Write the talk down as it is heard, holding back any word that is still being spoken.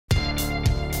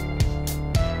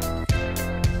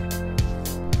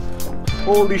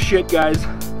Holy shit, guys.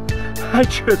 I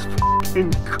just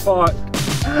fucking caught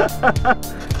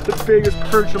the biggest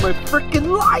perch of my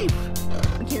freaking life.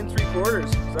 17 3/4.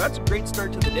 So that's a great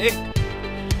start to the day.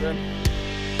 Then,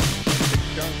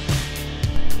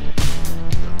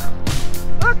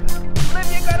 look,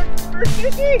 Olivia got her first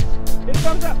fishy. It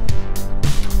comes up.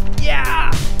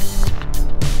 Yeah.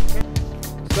 Okay.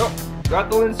 So, got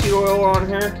the linseed oil on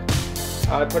here.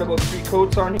 I put about 3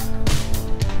 coats on here.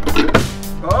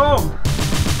 Boom.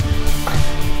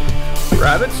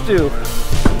 Rabbit stew.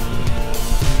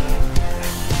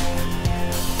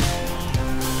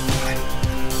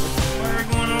 Fire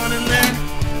going on in there.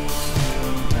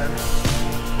 And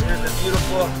there's the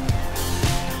beautiful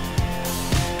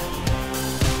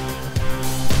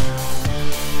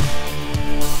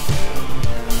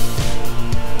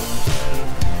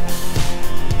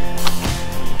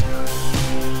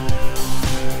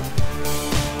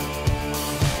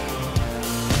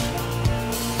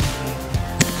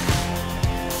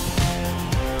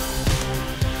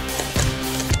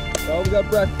we got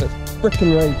breakfast.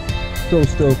 Frickin' right. So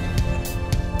stoked.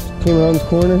 Came around the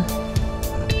corner.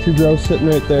 2 grouse sitting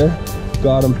right there.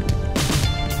 Got them.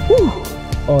 Woo!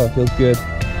 Oh, that feels good.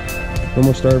 No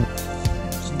more starving.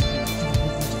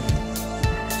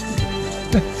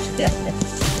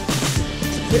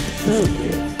 So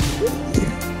good.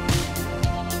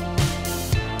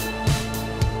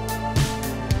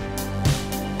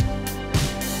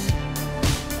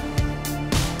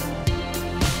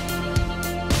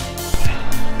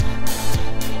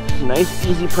 Nice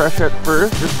easy pressure at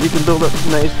first, just so you can build up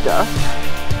some nice dust.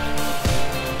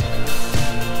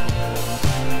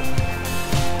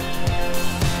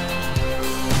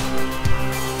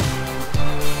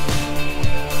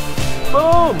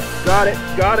 Boom! Got it,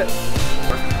 got it.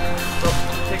 So,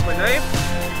 take my knife.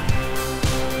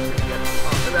 Get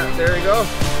onto that, there we go.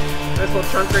 Nice little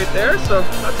chunk right there, so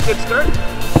that's a good start.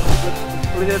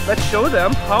 Let's show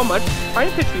them how much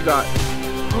pine pitch we got.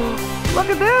 Look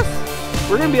at this!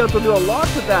 We're gonna be able to do a lot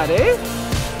with that, eh?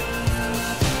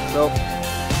 So,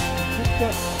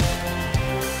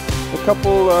 a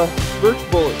couple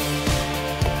birch bullets.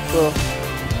 So,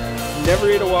 never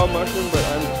ate a wild mushroom, but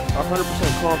I'm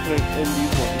 100% confident in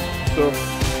these ones. So,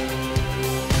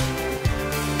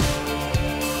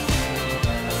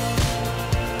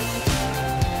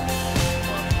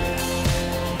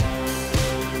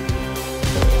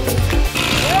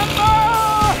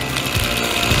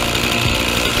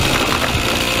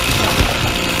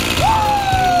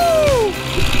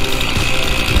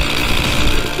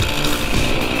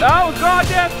 oh,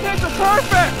 goddamn kids are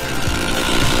perfect!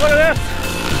 Look at this!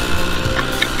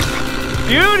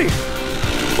 Beauty!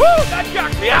 Woo! That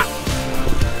jacks me up!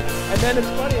 And then it's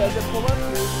funny, as I pull up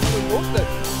here, it's really roasted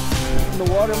in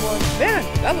the water. I'm like, man,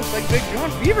 that looks like Big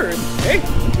John Fever. And hey!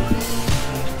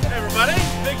 Hey everybody,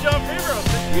 Big John Fever.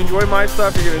 If you enjoy my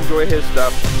stuff, you're gonna enjoy his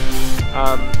stuff.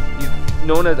 He's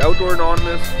known as Outdoor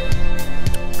Anonymous.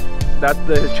 That's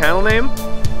his channel name.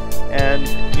 And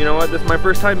you know what? This is my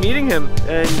first time meeting him,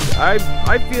 and I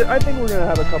think we're gonna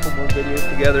have a couple more videos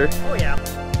together. Oh yeah.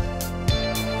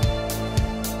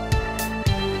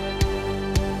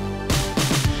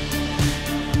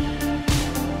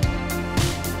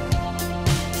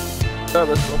 Yeah,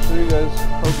 let's show you guys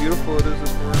how beautiful it is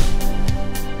this morning.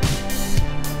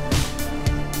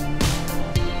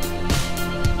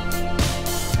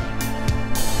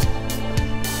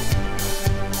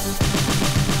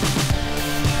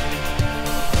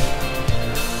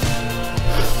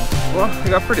 Well, I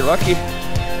got pretty lucky. I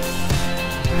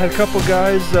had a couple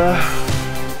guys that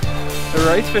were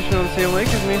ice fishing on the same lake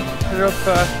as me. Ended up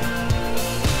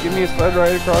giving me a sled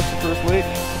ride across the first lake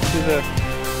to the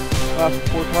last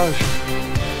portage.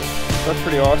 That's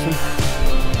pretty awesome.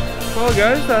 Well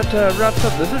guys, that wraps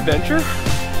up this adventure.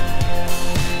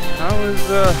 That was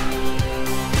a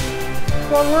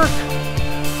lot of work.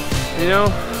 You know,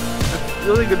 it's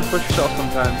really good to push yourself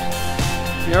sometimes.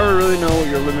 You never really know what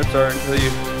your limits are until you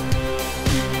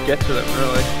get to them,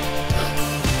 really.